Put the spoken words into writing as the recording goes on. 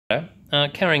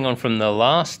Carrying on from the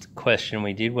last question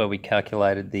we did where we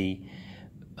calculated the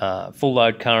full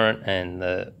load current and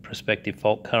the prospective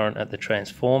fault current at the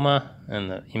transformer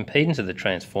and the impedance of the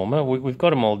transformer, we've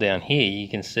got them all down here. You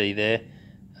can see there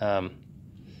I've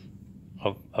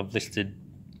listed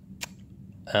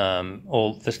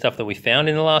all the stuff that we found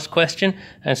in the last question.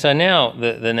 And so now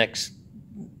the next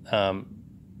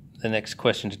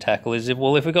question to tackle is, if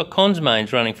we've got cons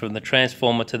mains running from the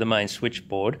transformer to the main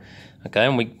switchboard, okay,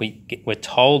 and we're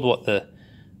told what the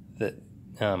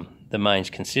mains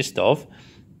consist of,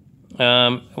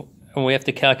 and we have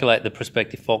to calculate the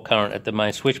prospective fault current at the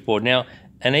main switchboard. Now,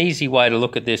 an easy way to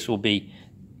look at this will be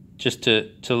just to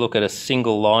look at a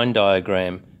single line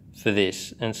diagram for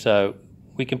this. And so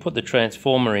we can put the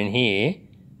transformer in here.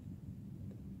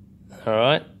 All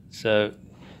right, so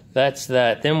that's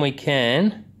that. Then we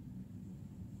can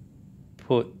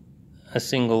put a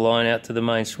single line out to the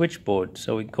main switchboard.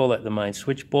 So we can call that the main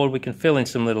switchboard. We can fill in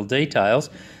some little details.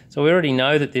 So we already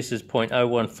know that this is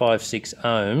 0.0156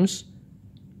 ohms.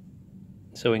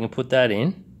 So we can put that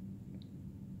in.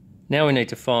 Now we need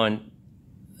to find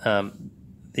the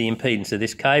impedance of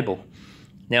this cable.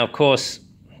 Now, of course,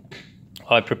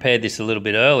 I prepared this a little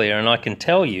bit earlier, and I can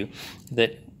tell you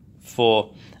that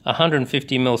for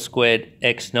 150mm squared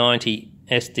X90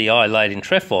 SDI laid in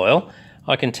trefoil,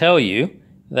 I can tell you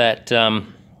that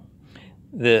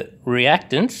the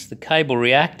reactance, the cable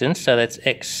reactance, so that's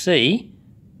XC.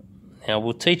 Now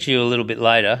we'll teach you a little bit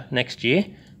later next year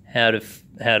how to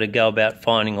go about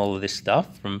finding all of this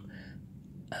stuff from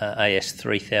AS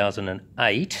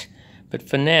 3008. But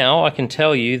for now, I can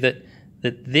tell you that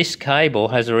this cable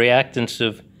has a reactance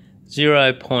of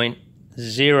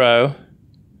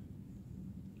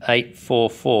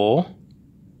 0.0844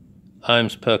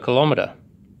 ohms per kilometre.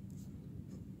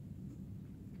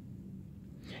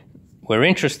 We're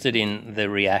interested in the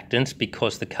reactance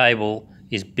because the cable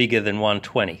is bigger than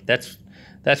 120. That's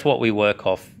what we work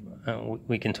off.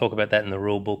 We can talk about that in the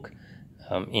rule book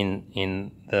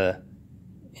in the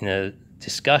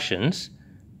discussions.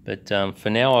 But for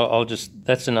now,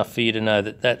 that's enough for you to know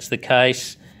that that's the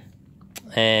case.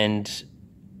 And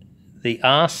the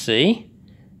RC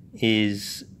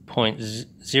is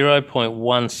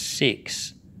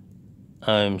 0.16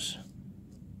 ohms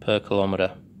per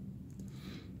kilometre.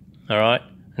 All right,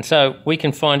 and so we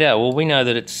can find out. Well, we know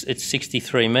that it's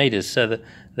 63 metres, so the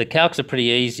calcs are pretty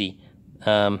easy.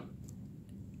 The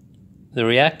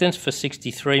reactance for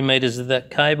 63 metres of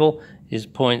that cable is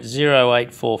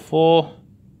 0.0844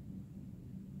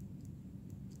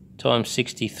 times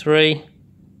 63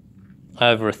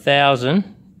 over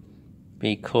 1,000,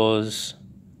 because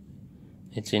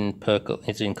it's in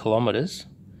kilometres.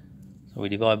 So we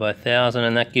divide by 1,000,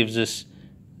 and that gives us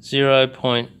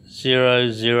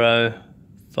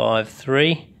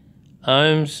 0.0053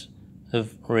 ohms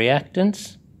of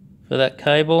reactance for that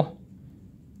cable,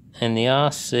 and the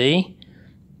RC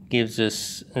gives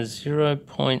us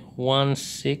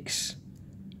 0.16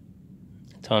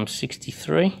 times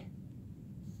 63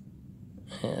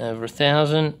 over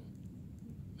 1,000,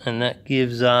 and that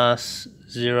gives us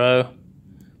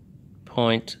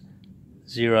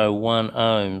 0.01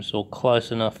 ohms, or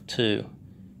close enough to.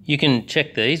 You can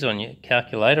check these on your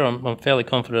calculator. I'm fairly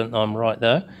confident I'm right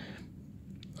though.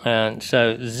 And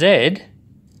so Z,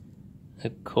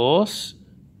 of course,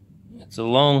 it's a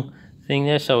long thing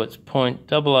there, so it's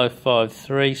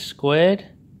 0.0053 squared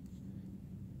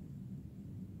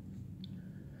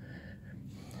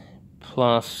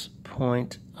plus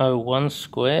 0.01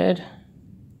 squared,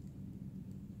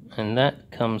 and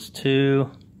that comes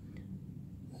to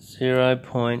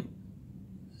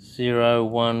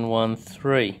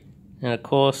 0.0113. And of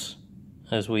course,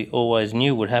 as we always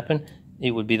knew would happen,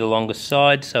 it would be the longest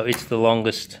side, so it's the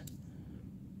longest,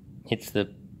 it's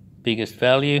the biggest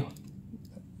value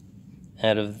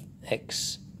out of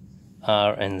X,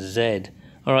 R and Z.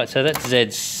 Alright, so that's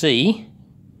ZC,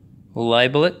 we'll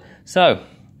label it. So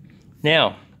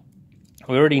now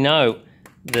we already know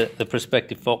the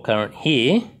prospective fault current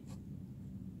here.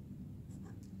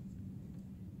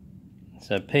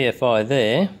 So PFI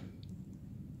there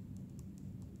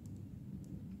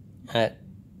at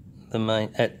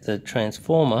the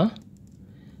transformer,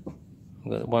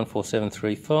 we've got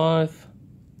 14735.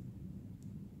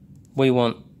 We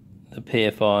want the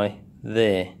PFI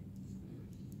there.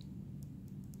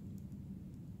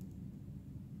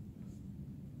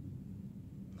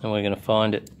 And we're going to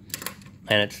find it,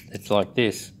 and it's like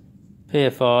this: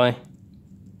 PFI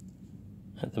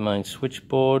at the main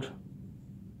switchboard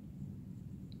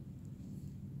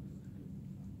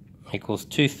equals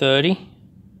 230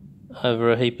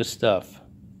 over a heap of stuff.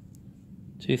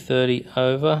 230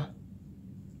 over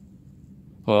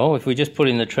Well, if we just put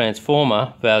in the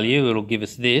transformer value, it'll give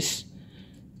us this.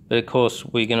 But of course,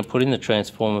 we're going to put in the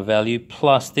transformer value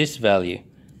plus this value.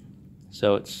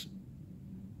 So it's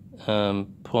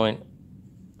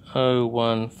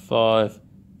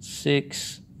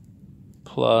 0.0156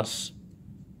 plus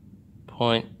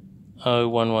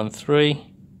 0.0113.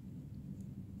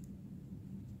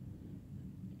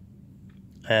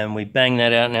 And we bang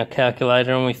that out in our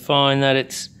calculator and we find that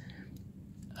it's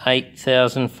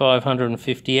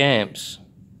 8,550 amps.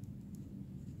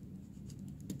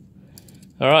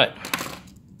 All right.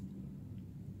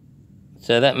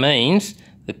 So that means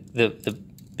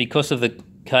because of the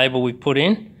cable we put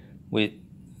in, with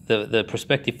the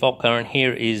prospective fault current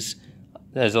here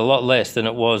there's a lot less than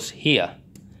it was here.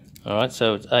 All right,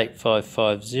 so it's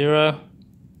 8550.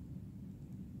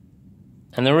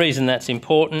 And the reason that's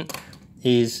important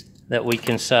is that we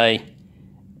can say,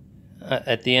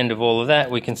 at the end of all of that,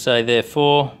 we can say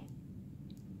therefore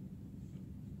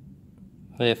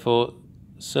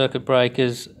circuit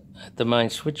breakers at the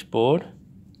main switchboard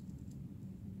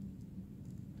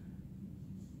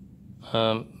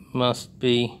must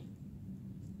be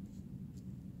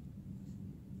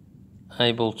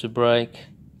able to break,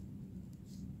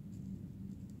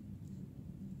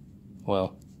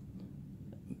 well,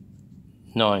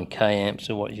 9k amps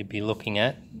are what you'd be looking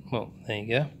at. Well, there you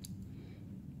go.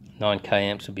 9k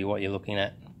amps would be what you're looking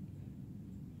at.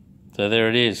 So there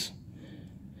it is.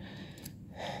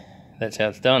 That's how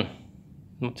it's done.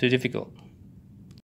 Not too difficult.